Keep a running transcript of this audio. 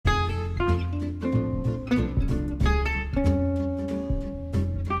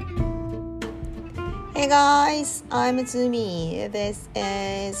Hey guys, I'm Zumi. This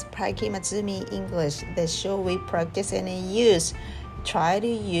is Practice Zumi English, the show we practice and try to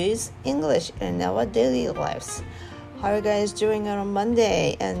use English in our daily lives. How are you guys doing on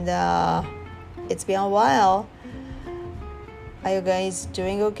Monday? And it's been a while. Are you guys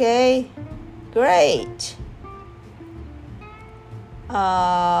doing okay? Great.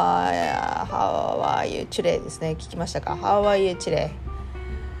 How are you today? ですね。聞きましたか? How are you today?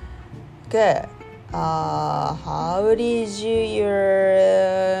 Good.How did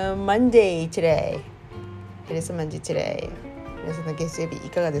your Monday today? It is Monday today. 皆さんの月曜日い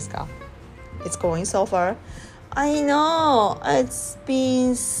かがですか? It's going so far. I know. It's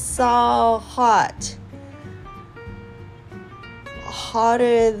been so hot.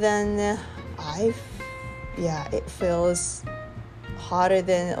 Hotter than Yeah, it feels hotter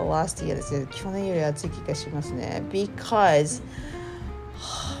than last year ですね。去年より暑い気がしますね。Because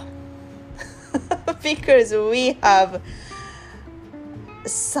we have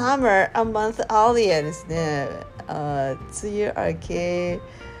summer a month earlier ですね。梅雨明け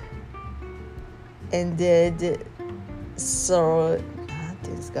ended, so なんて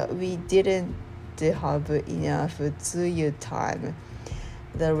いうんですか、we didn't have enough 梅雨 time,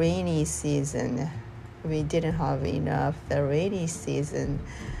 the rainy season. We didn't have enough the rainy season.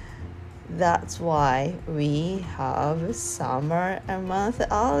 That's why we have summer a month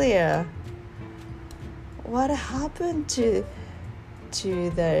earlier.What happened to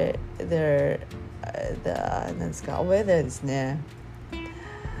the 何ですか weather ですね。梅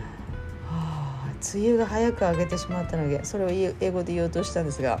雨が早く明けてしまったので、それを英語で言おうとしたん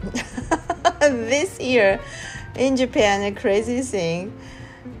ですがThis year in Japan, a crazy thing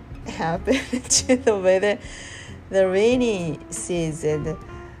happened to the weather. The rainy season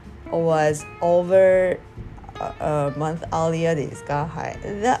was over a month earlier ですか? はい。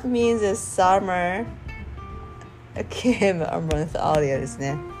That means the summer came a month earlier です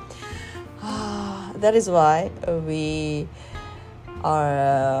ね。That is why we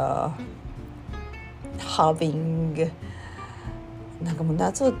are having なんかもう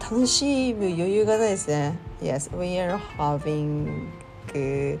夏を楽しむ余裕がないですね。Yes, we are having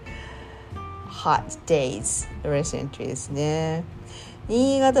hot days recently ですね。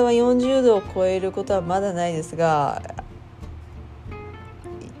新潟は40度を超えることはまだないですが、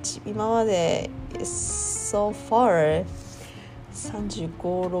今までSo far 35、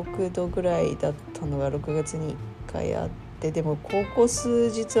6度ぐらいだったのが6月に1回あって、でもここ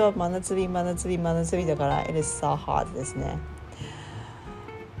数日は真夏日だから It is so hot ですね。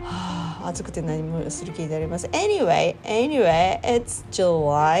暑くて何もする気になります。Anyway, it's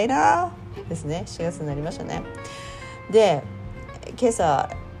July now ですね。4月になりましたね。で、今朝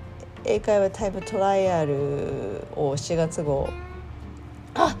英会話タイムトライアルを7月号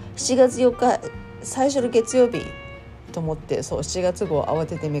7月4日最初の月曜日と思って、そう7月号慌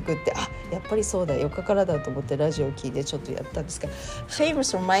ててめくって、やっぱりそうだ4日からだと思ってラジオを聞いてちょっとやったんですが、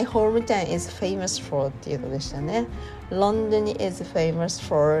 Famous for my hometown is famous for っていうのでしたね。 London is famous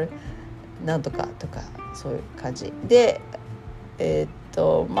for なんとかとかそういう感じで、my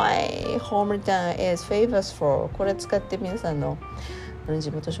hometown is famous for これ使って皆さんの地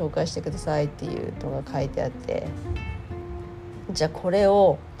元紹介してくださいっていうのが書いてあって、じゃあこれ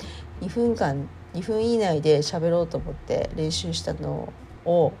を2分以内で喋ろうと思って練習したの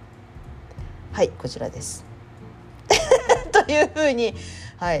を、はいこちらですというふうに、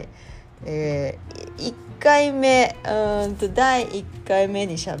はい、1回目第1回目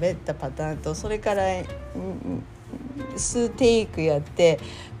に喋ったパターンと、それから数テイクやって、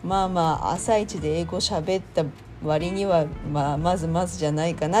まあ朝一で英語喋った割には、まずじゃな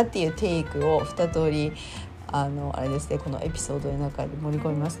いかなっていうテイクを2通りあれですね、このエピソードの中で盛り込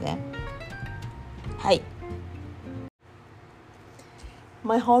みますね。はい。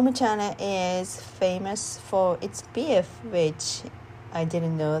My hometown is famous for its beef, which I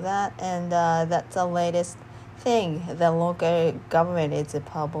didn't know that, and that's the latest thing. The local government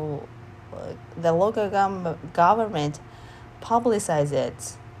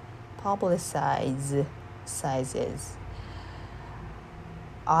publicizes.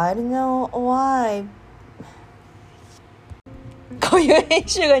 I don't know why. こういう編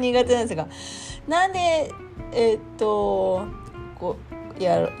集が苦手なんですが、なんでこう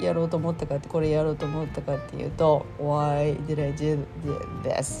やろうと思ったかって、これやろうと思ったかっていうと、 Why did I do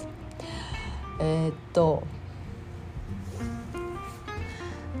this?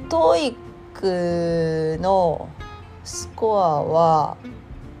 TOEIC のスコアは、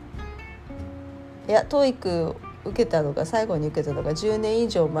TOEIC 受けたのが最後に受けたのが10年以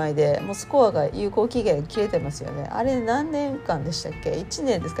上前で、もうスコアが有効期限切れてますよね。あれ何年間でしたっけ、1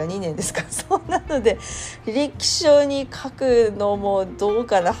年ですか2年ですかそんなので履歴書に書くのもどう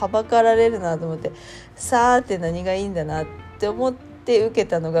かな、はばかられるなと思って、さーて何がいいんだなって思って受け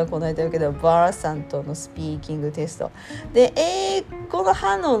たのがこの間受けたバーさんとのスピーキングテストで、この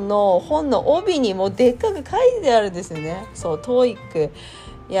ハノンの本の帯にもでっかく書いてあるんですよね。そう、TOEIC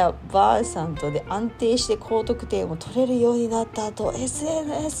やバーさんとで安定して高得点を取れるようになった後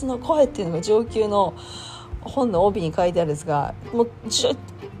SNS の声っていうのが上級の本の帯に書いてあるんですが、もう常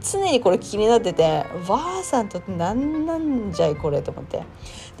にこれ気になってて、バーさんとって何なんじゃいこれと思って、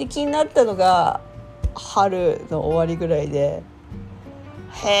で気になったのが春の終わりぐらいで、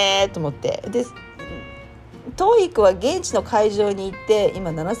へーと思って、でTOEICは現地の会場に行って今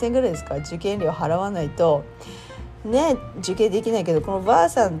7000円ぐらいですか、受験料払わないとね受験できないけど、このバー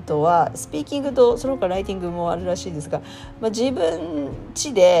さんとはスピーキングとその他ライティングもあるらしいですが、自分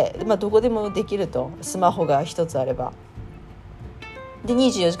家で、どこでもできると、スマホが一つあればで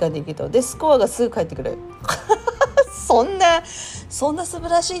24時間できると、でスコアがすぐ返ってくるそんな素晴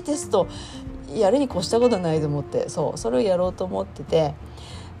らしいテストやるに越したことないと思って、それをやろうと思ってて、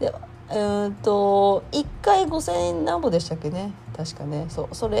で1回5000円なんぼでしたっけね、確かね。そ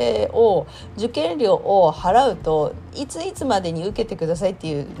れを受験料を払うといつまでに受けてくださいって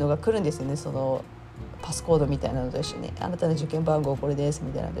いうのが来るんですよね。そのパスコードみたいなのと一緒に、あなたの受験番号これです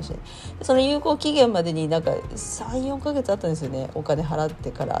みたいなのと一緒に、その有効期限までになんか 3,4 ヶ月あったんですよね、お金払っ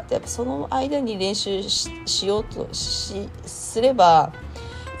てから。でやっぱその間に練習 しようとすれば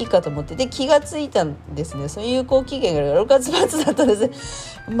いいかと思って、で気がついたんですね。その有効期限が6月末だったんで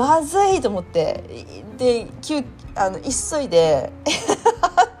すまずいと思って、で急いで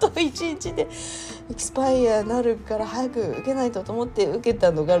あと1日でエキスパイアになるから早く受けないとと思って受け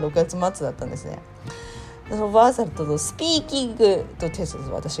たのが6月末だったんですね。そのバーサルとのスピーキングとテストです、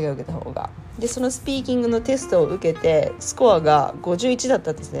私が受けた方が。でそのスピーキングのテストを受けてスコアが51だっ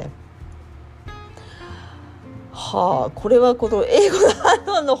たんですね。これはこの英語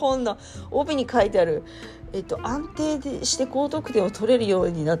の本の帯に書いてある、安定して高得点を取れるよう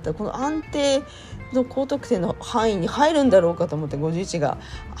になった、この安定の高得点の範囲に入るんだろうかと思って、51が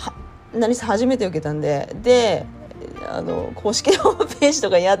何せ初めて受けたんで公式ホームページと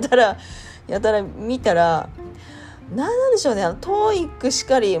かやたら見たら、なんでしょうね、TOEIC し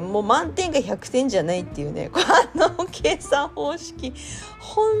かりもう満点が100点じゃないっていうね、計算方式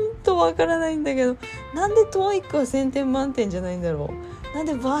ほんとわからないんだけど、なんで TOEIC は1000点満点じゃないんだろう、なん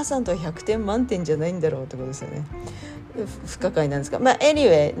でバーさんとは100点満点じゃないんだろうってことですよね。不可解なんですが、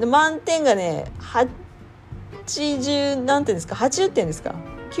anyway 満点がね80何点ですか、80点ですか、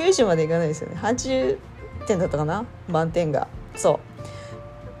90までいかないですよね。80点だったかな、満点が。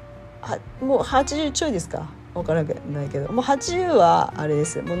もう80ちょいですか、分からないけど、もう80はあれで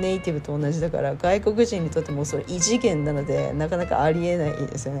す、もうネイティブと同じだから、外国人にとってもそれ異次元なのでなかなかありえない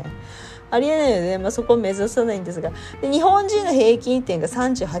ですよね。ありえないので、そこを目指さないんですが、で日本人の平均点が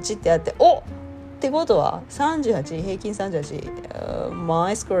38ってあって、ってことは38、平均38、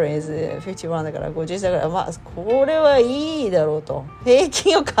My score is 51だから50だから、これはいいだろうと、平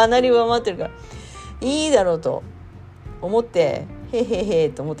均をかなり上回ってるからいいだろうと思って、へ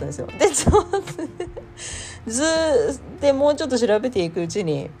と思ったんですよ。でもうちょっと調べていくうち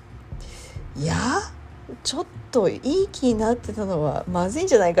に、いやちょっといい気になってたのはまずいん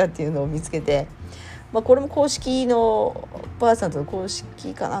じゃないかっていうのを見つけて、これも公式のバーさんとの公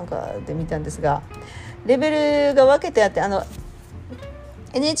式かなんかで見たんですが、レベルが分けてあって、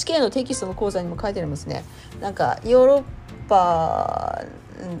NHK のテキストの講座にも書いてありますね。なんかヨーロッパ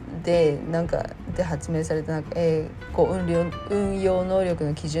で発明された運用能力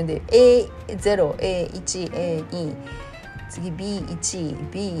の基準で A0、A1、A2 次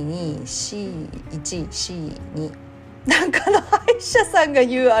B1、B2、C1、C2 なんか歯医者さんが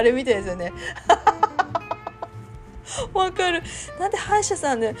言うあれみたいですよねわかる。なんで歯医者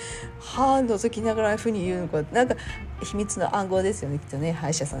さんで歯覗きながらああいう風に言うのか、なんか秘密の暗号ですよねきっとね、歯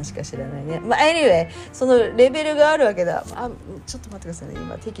医者さんしか知らないね。anyway そのレベルがあるわけだ。ちょっと待ってくださいね、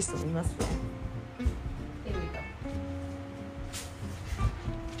今テキスト見ますね。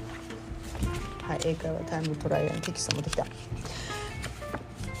はい、英会話タイムトライアルのテキスト持ってきた。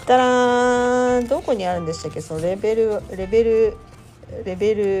たらーん、どこにあるんでしたっけ、そのレベルを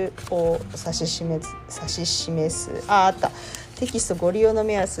指し示すあった、テキストご利用の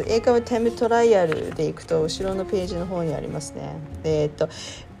目安、英会話タイムトライアルでいくと後ろのページの方にありますね。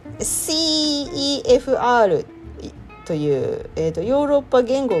CEFR という、ヨーロッパ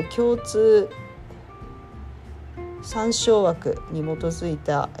言語共通参照枠に基づい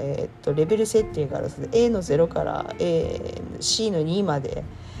た、レベル設定があるそうで A の0から C の2まで、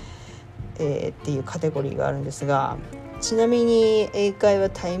っていうカテゴリーがあるんですが、ちなみに英会話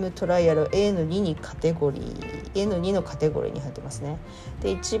タイムトライアル A の2のカテゴリーに入ってますね。で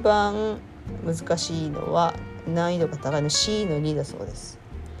一番難しいのは難易度が高いの C の2だそうです。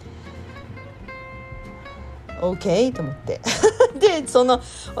 OK と思ってでその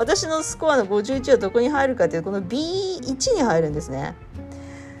私のスコアの51はどこに入るかというとこの B1 に入るんですね。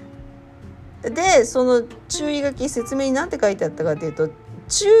でその注意書き説明に何て書いてあったかというと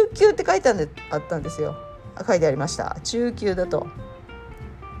中級って書いてあったんですよ。書いてありました。中級だと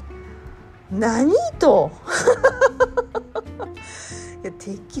何といや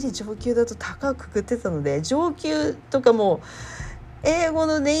てっきり上級だと高くくくってたので、上級とかも英語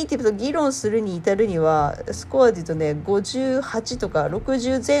のネイティブと議論するに至るにはスコアで言うとね58とか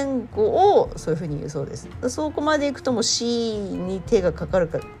60前後をそういうふうに言うそうです。そこまでいくともう C に手がかかる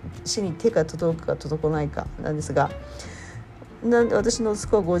か C に手が届くか届かないかなんですが、なんで私のス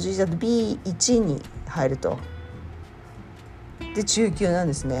コア51だと B1 に入ると。で中級なん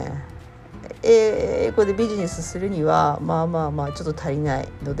ですね。英語でビジネスするにはまあちょっと足りない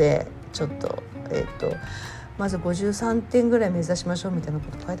のでちょっとまず53点ぐらい目指しましょうみたいな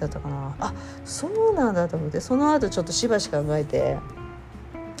こと書いてあったかな。あ、そうなんだと思って、その後ちょっとしばし考えて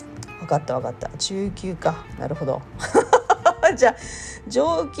分かった中級か、なるほどじゃあ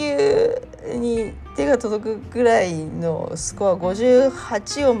上級に手が届くぐらいのスコア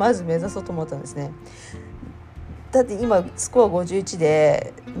58をまず目指そうと思ったんですね。だって今スコア51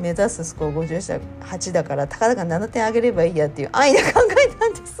で目指すスコア58だからたかだか7点上げればいいやっていう安易な考えた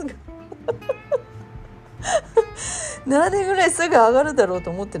んですが7点ぐらいすぐ上がるだろうと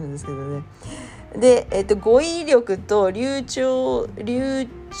思ってるんですけどね。で、語彙力と流暢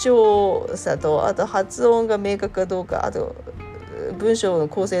さとあと発音が明確かどうか、あと文章の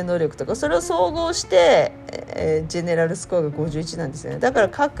構成能力とかそれを総合して、ジェネラルスコアが51なんですよね。だから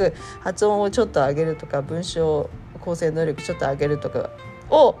各発音をちょっと上げるとか文章構成能力ちょっと上げるとか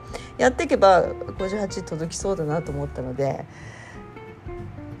をやっていけば58届きそうだなと思ったので、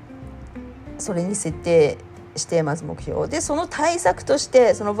それに設定してまず目標で、その対策とし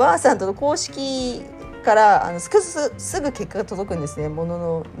てそのバーさんとの公式からすぐ結果が届くんですね。もの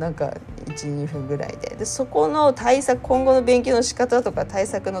のなんか 1,2 分ぐらいでそこの対策、今後の勉強の仕方とか対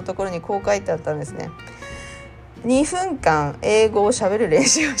策のところにこう書いてあったんですね。2分間英語を喋る練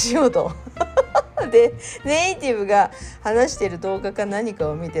習をしようとでネイティブが話している動画か何か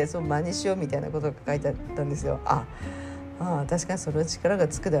を見てその真似しようみたいなことが書いてあったんですよ。確かにそれは力が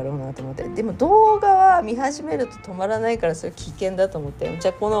つくだろうなと思って、でも動画は見始めると止まらないからそれ危険だと思って、じ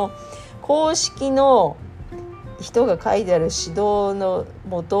ゃあこの公式の人が書いてある指導の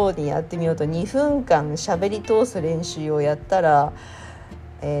もとにやってみようと2分間喋り通す練習をやったら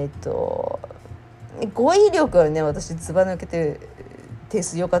語彙力はね私ずば抜けて点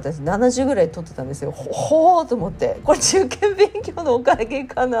数良かったです。70ぐらい取ってたんですよ。ほーと思って、これ受験勉強のおかげ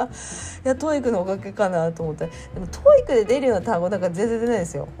かな、いやTOEICのおかげかなと思って、でもTOEICで出るような単語なんか全然出ないで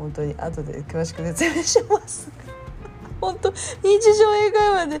すよ。本当に後で詳しく説明します本当日常英会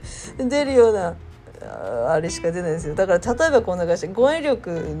話で出るようなあれしか出ないですよ。だから例えばこんな感じで語彙力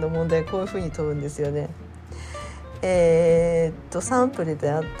の問題こういう風に問うんですよね。サンプル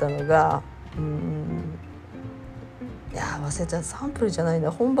であったのがいや忘れた、サンプルじゃない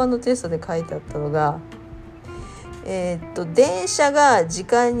な、本番のテストで書いてあったのが電車が時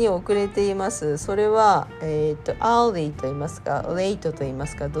間に遅れています。それはearly と言いますか late と言いま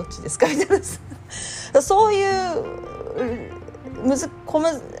すかどっちですかみたいなそういう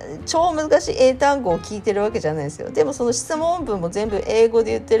超難しい英単語を聞いてるわけじゃないですよ。でもその質問文も全部英語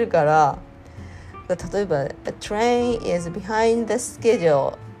で言ってるから、例えば A train is behind the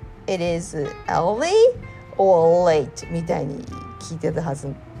schedule, it is early or late みたいに聞いてたは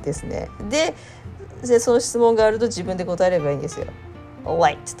ずですね。でその質問があると自分で答えればいいんですよ。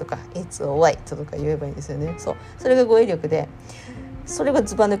late とか it's late とか言えばいいんですよね。それが語彙力で、それが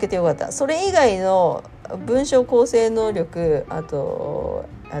ずば抜けてよかった。それ以外の文章構成能力、あと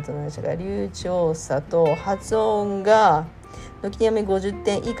何でしたか、流暢さと発音が軒並み50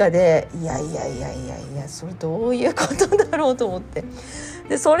点以下で、いやそれどういうことだろうと思って、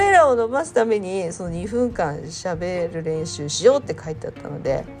でそれらを伸ばすためにその2分間喋る練習しようって書いてあったの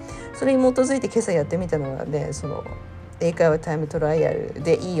で、それに基づいて今朝やってみたのがね、その英会話タイムトライアル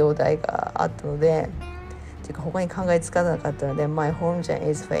でいいお題があったので、っていうか他に考えつかなかったので My hometown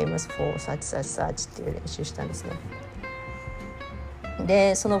is famous for such such such っていう練習したんですね。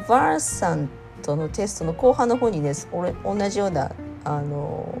でそのバースさんとのテストの後半の方にね、同じような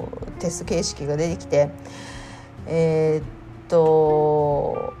テスト形式が出てきて、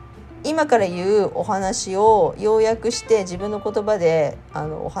今から言うお話を要約して自分の言葉で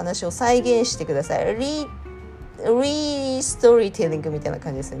お話を再現してください。リストーリーテリングみたいな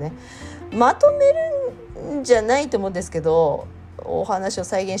感じですよね。まとめるんじゃないと思うんですけど、お話を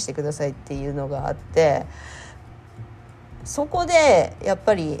再現してくださいっていうのがあって、そこでやっ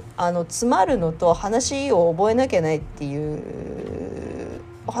ぱり詰まるのと話を覚えなきゃないっていう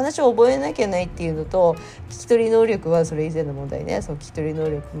お話を覚えなきゃないっていうのと、聞き取り能力はそれ以前の問題ね。そう、聞き取り能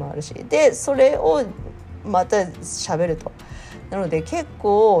力もあるし、でそれをまた喋ると。なので結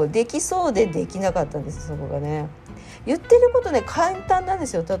構できそうでできなかったんです、そこがね。言ってることね簡単なんで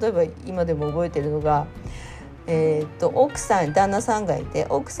すよ。例えば今でも覚えてるのが、奥さん、旦那さんがいて、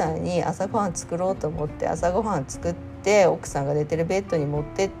奥さんに朝ごはん作ろうと思って朝ごはん作って、奥さんが寝てるベッドに持っ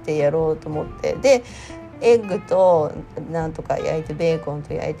てってやろうと思って、でエッグとなんとか焼いて、ベーコン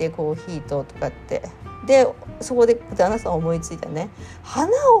と焼いて、コーヒーとかって、でそこで旦那さん思いついたね、花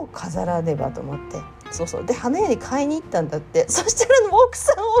を飾らねばと思って、そうで花屋に買いに行ったんだって。そしたら奥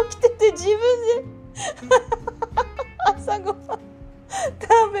さん起きてて、自分で朝ごはん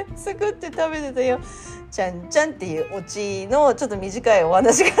作って食べてたよ。ちゃんちゃんっていうオチのちょっと短いお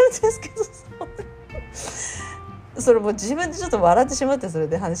話があるんですけど、それも自分でちょっと笑ってしまって、それ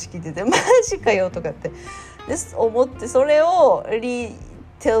で話聞いてて、マジかよとかって思って、それをリ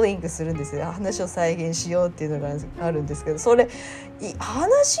テリングするんですよ。話を再現しようっていうのがあるんですけど、それ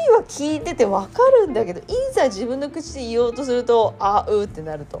話は聞いてて分かるんだけど、いざ自分の口で言おうとするとあうって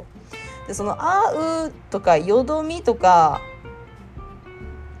なると。でそのあうとかよどみとか、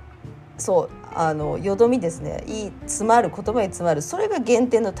そうよどみですね、詰まる、言葉に詰まる、それが減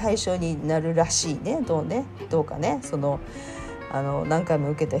点の対象になるらしいね。どうかね。何回も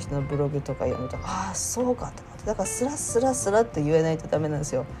受けた人のブログとか読むと、そうかと思って、だからスラスラスラっと言えないとダメなんで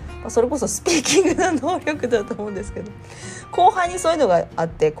すよ。それこそスピーキングの能力だと思うんですけど、後半にそういうのがあっ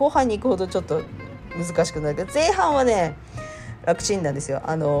て、後半に行くほどちょっと難しくなるけど、前半はね楽ちんなんですよ。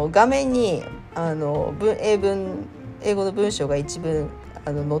画面に英語の文章が一文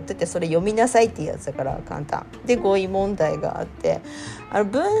載ってて、それ読みなさいっていうやつだから簡単で、語彙問題があって、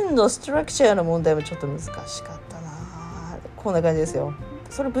文のストラクチャーの問題もちょっと難しかったな。こんな感じですよ。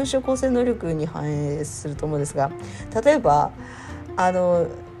それ文章構成能力に反映すると思うんですが、例えば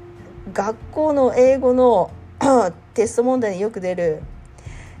学校の英語のテスト問題によく出る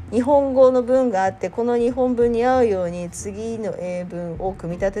日本語の文があって、この日本文に合うように次の英文を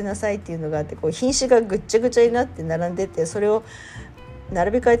組み立てなさいっていうのがあって、こう品詞がぐっちゃぐちゃになって並んでて、それを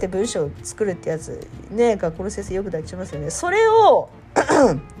並べ替えて文章を作るってやつね、学校の先生よく出しますよね。それを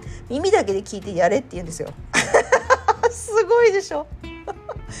耳だけで聞いてやれって言うんですよ。すごいでしょ。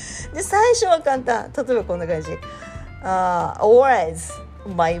で最初は簡単。例えばこんな感じ。Was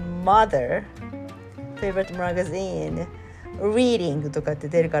my mother favorite magazine reading とかって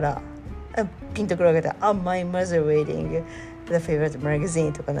出るから、ピンとくるわけだ。My mother reading the favorite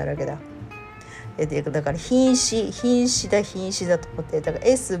magazine とかなるわけだ。だから品詞だと思って、だから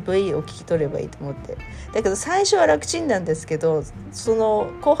SV を聞き取ればいいと思って、だけど最初は楽ちんなんですけど、そ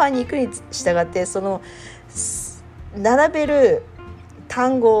の後半に行くに従って、その並べる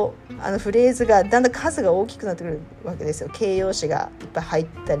単語フレーズがだんだん数が大きくなってくるわけですよ。形容詞がいっぱい入っ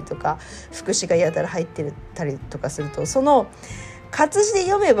たりとか、副詞がやたら入ってたりとかすると、その活字で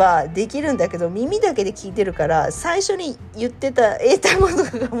読めばできるんだけど、耳だけで聞いてるから、最初に言ってた英単語と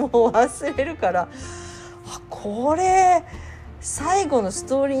かがもう忘れるから、これ最後のス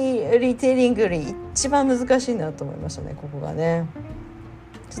トーリーリテリングより一番難しいなと思いましたね、ここがね。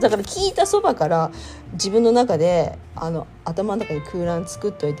だから聞いたそばから自分の中で頭の中に空欄作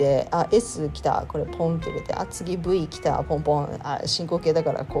っといて、S 来た、これポンって入れて、次 V 来た、ポンポン、進行形だ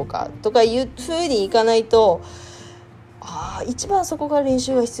からこうかとかいう風にいかないと、一番そこが練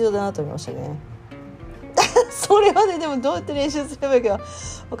習が必要だなと思いましたね。それはね、でもどうやって練習すればいいか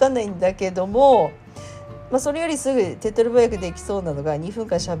分かんないんだけども、それよりすぐ手っ取り早くできそうなのが2分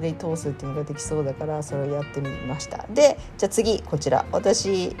間しゃべり通すっていうのができそうだから、それをやってみました。でじゃあ次こちら、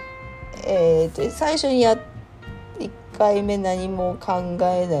私、最初に1回目何も考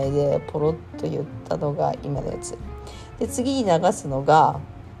えないでポロッと言ったのが今のやつで、次に流すのが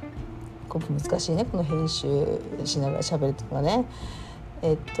ここ難しいね、この編集しながらしゃべるとかね。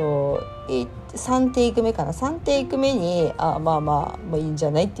3テイク目かな、3テイク目にもういいんじ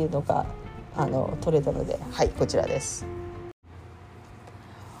ゃないっていうのが取れたので、はい、こちらです。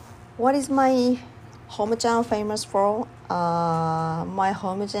 What is my hometown famous for? My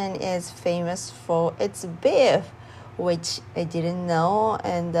hometown is famous for its beef, which I didn't know,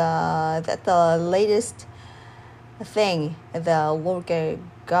 and that the latest thing the local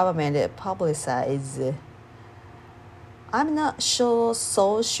government publicized I'm not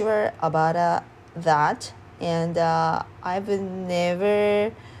so sure about that, and I've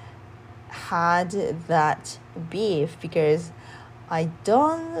never had that beef because I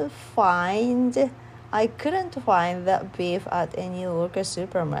couldn't find that beef at any local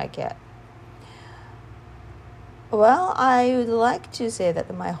supermarket. Well, I would like to say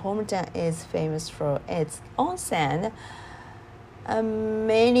that my hometown is famous for its onsen.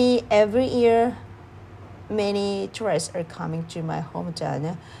 Every year, many tourists are coming to my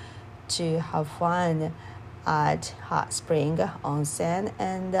hometown to have fun at hot spring onsen,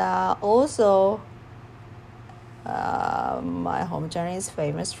 and also my hometown is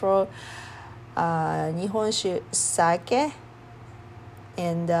famous for Nihonshu sake,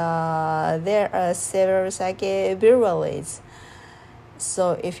 and there are several sake breweries.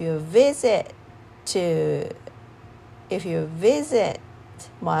 So if you visit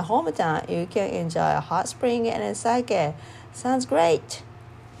my hometown, you can enjoy a hot spring and a sake. Sounds great.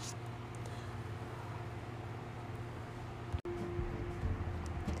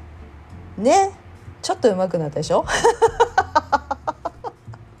 ね、ちょっと上手くなったでしょ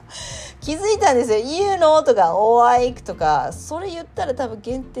気づいたんですよ。言うのとかおあいくとか、それ言ったら多分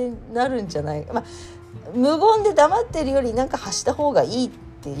減点になるんじゃない、無言で黙ってるよりなんか発した方がいいっ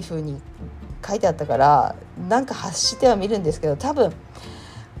ていう風に書いてあったから、なんか発しては見るんですけど、多分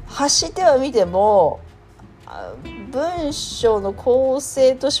発しては見ても文章の構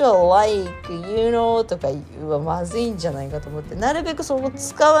成としては like you know とかはまずいんじゃないかと思って、なるべくそこ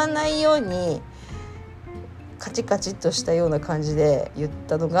使わないようにカチカチっとしたような感じで言っ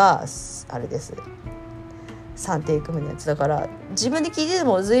たのがあれです。3テイク目のやつだから、自分で聞いてて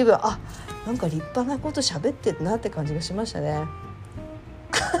も随分なんか立派なこと喋ってるなって感じがしましたね。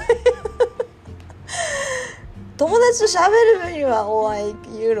友達と喋る分には おあい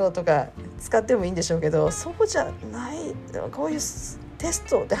ユーロとか使ってもいいんでしょうけど、そうじゃない、こういうテス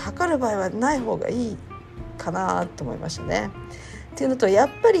トで測る場合はない方がいいかなと思いましたね。っていうのと、やっ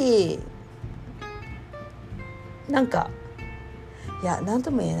ぱりなんか何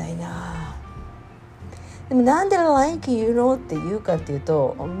とも言えないな。でもなんで like you know って言うかっていう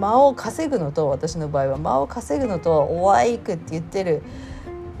と、間を稼ぐのと、私の場合は間を稼ぐのと like って言ってる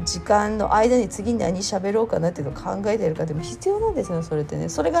時間の間に次何喋ろうかなっていうのを考えてるかでも必要なんですよ、それってね。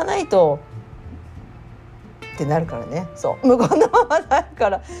それがないとってなるからね。そう無言のままなるか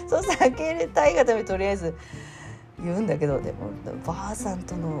ら、そう避けれたいがためにとりあえず言うんだけど、でもばあさん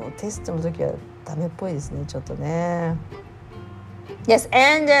とのテストの時はダメっぽいですね、ちょっとね。Yes,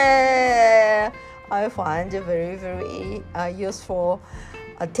 and I find very useful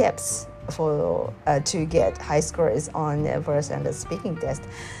tips for to get high scores on verse and speaking test.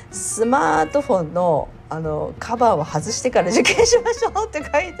 スマートフォンのカバーを外してから受験しましょうって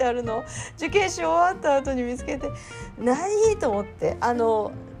書いてあるの、受験し終わった後に見つけて、何と思って、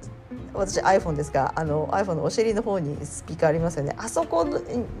私 iPhone ですが、iPhone のお尻の方にスピーカーありますよね。あそこ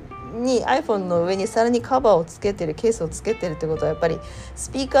に iPhone の上にさらにカバーをつけてる、ケースをつけてるってことは、やっぱりス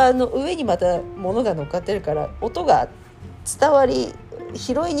ピーカーの上にまた物が乗っかってるから、音が伝わり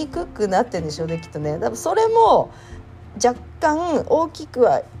拾いにくくなってるんでしょうね、きっとね。多分それも若干大きく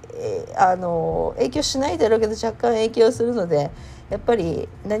は、影響しないだろうけど、若干影響するので、やっぱり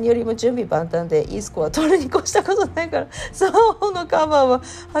何よりも準備万端でいいスコア取るに越したことないから、スマホのカバーは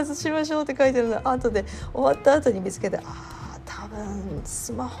外しましょうって書いてるの、後で終わった後に見つけて、多分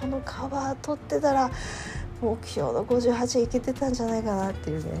スマホのカバー取ってたら目標の58いけてたんじゃないかなって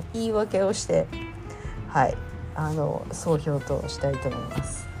いうね、言い訳をして、はい総評としたいと思いま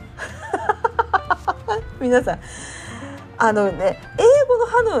す皆さん英語の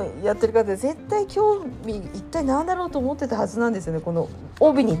歯のやってる方で絶対興味一体何だろうと思ってたはずなんですよね。この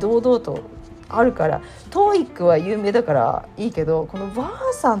帯に堂々とあるから、TOEICは有名だからいいけど、このば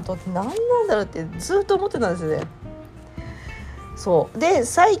あさんとって何なんだろうってずっと思ってたんですよね。そうで、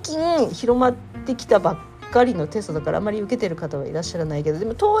最近広まってきたばっかりのテストだから、あまり受けてる方はいらっしゃらないけど、で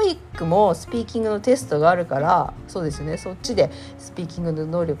も TOEIC もスピーキングのテストがあるから、そうですね、そっちでスピーキングの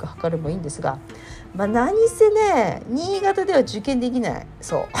能力を測るもいいんですが、何せね、新潟では受験できない。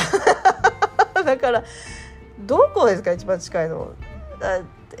そうだからどこですか一番近いの。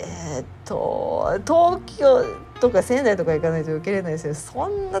東京とか仙台とか行かないと受けれないですよ。そ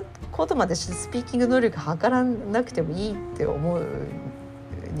んなことまでしてスピーキング能力測らなくてもいいって思う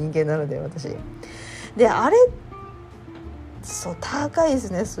人間なので、私で、あれそう高いで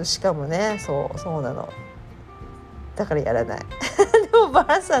すね。しかもね、そうなの、だからやらないでもば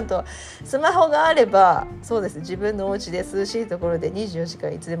あさんとスマホがあれば、そうです、自分のお家で涼しいところで24時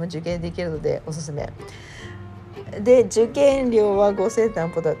間いつでも受験できるのでおすすめ。で受験料は5000何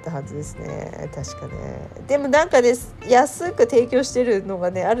歩だったはずですね、確かね。でもなんかです安く提供してるの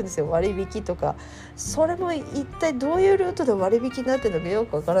がねあるんですよ、割引とか。それも一体どういうルートで割引になってるのかよ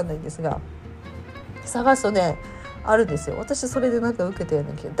くわからないんですが、探すとねあるんですよ。私それでなんか受けてる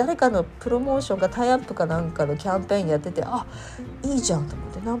んだけど、誰かのプロモーションがタイアップかなんかのキャンペーンやってて、あいいじゃんと思っ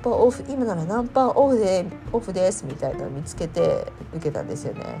て、何パーオフ、今なら何パーオフですみたいなのを見つけて受けたんです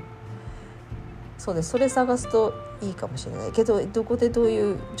よね。そうです、それ探すといいかもしれないけど、どこでどう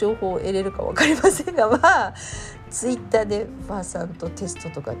いう情報を得れるか分かりませんが、まあツイッターでバーさんとテス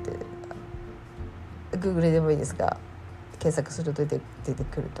トとかって Google でもいいですが検索すると出て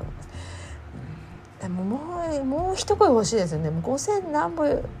くると思います。もう一声欲しいですよね。もう5000何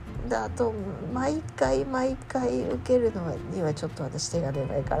歩だと毎回受けるのにはちょっと私手が出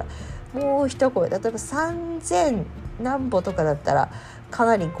ないから、もう一声、例えば3000何歩とかだったらか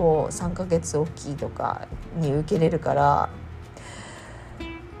なりこう3ヶ月大きいとかに受けれるから、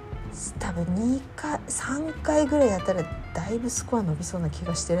多分2回3回ぐらいやったらだいぶスコア伸びそうな気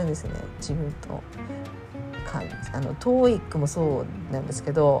がしてるんですね、自分と。TOEIC もそうなんです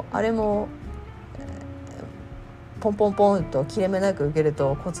けど、あれもポンポンポンと切れ目なく受ける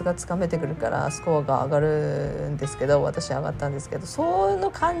とコツがつかめてくるからスコアが上がるんですけど、私上がったんですけど、そういう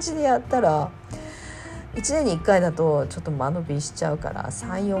感じでやったら1年に1回だとちょっと間延びしちゃうから、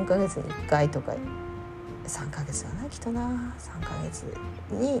 3,4 ヶ月に1回とか3ヶ月だなきっとな、3ヶ月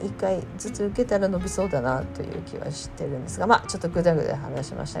に1回ずつ受けたら伸びそうだなという気はしてるんですが、まあちょっとぐだぐだ話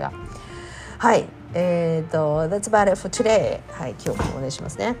しましたが、はい、That's about it for today。 はい、今日もお願いしま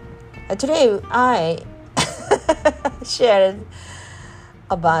すね。Today I shared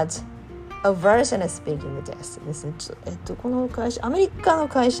about a version of speaking test ですね。この会社、アメリカの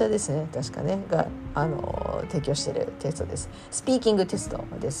会社ですね、確かねが提供しているテストです。スピーキングテスト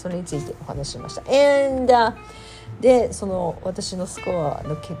です。それについてお話ししました。でその私のスコア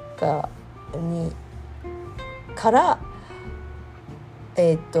の結果から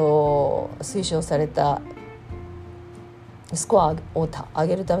推奨されたスコアを上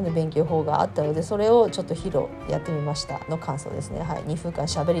げるための勉強法があったので、それをちょっと披露やってみましたの感想ですね。はい、2分間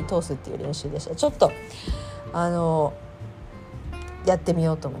しゃべり通すっていう練習でした。ちょっとやってみ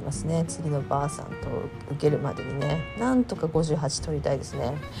ようと思いますね。次のばあさんと受けるまでにね、なんとか58取りたいです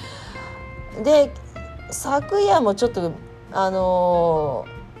ね。で昨夜もちょっと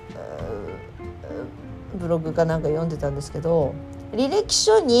ブログかなんか読んでたんですけど、履歴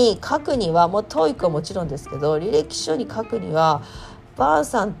書に書くには、もう TOEIC はもちろんですけど、履歴書に書くにはバー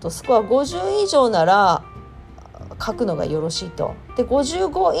さんとスコア50以上なら書くのがよろしいと。で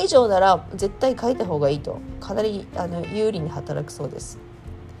55以上なら絶対書いた方がいいと、かなり有利に働くそうです。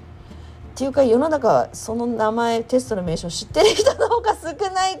っていうか世の中その名前テストの名称知ってる人の方が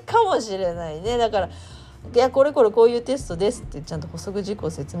少ないかもしれないね。だからいやこれこういうテストですってちゃんと補足事項を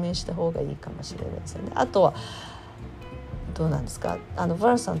説明した方がいいかもしれないですよね。あとはどうなんですか、バ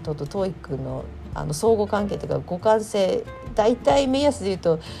ーさんとTOEICの相互関係というか互換性、大体目安で言う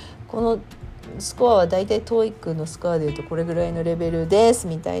とこのスコアは大体 TOEIC のスコアで言うとこれぐらいのレベルです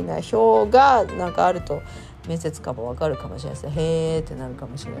みたいな表がなんかあると面接官も分かるかもしれないですね。へーってなるか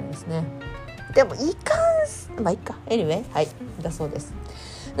もしれないですね。でもまあいいか anyway はいだそうです。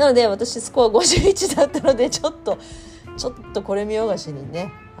なので私スコア51だったのでちょっとこれ見よがしに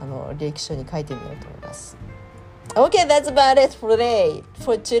ね履歴書に書いてみようと思います。Okay, that's about it for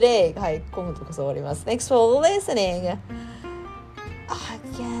today. はい、今度こそ終わります。Thanks for listening.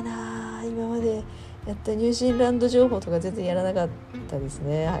 今までやったニュージーランド情報とか全然やらなかったです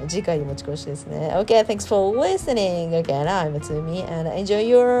ね。はい、次回に持ち越しですね。Okay, thanks for listening. Again, I'm Tsumi and enjoy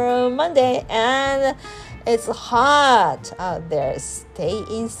your Monday. And it's hot out there. Stay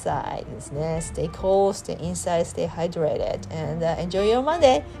inside ですね。Stay cool, stay inside, stay hydrated. And enjoy your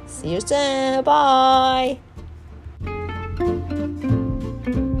Monday. See you soon. Bye.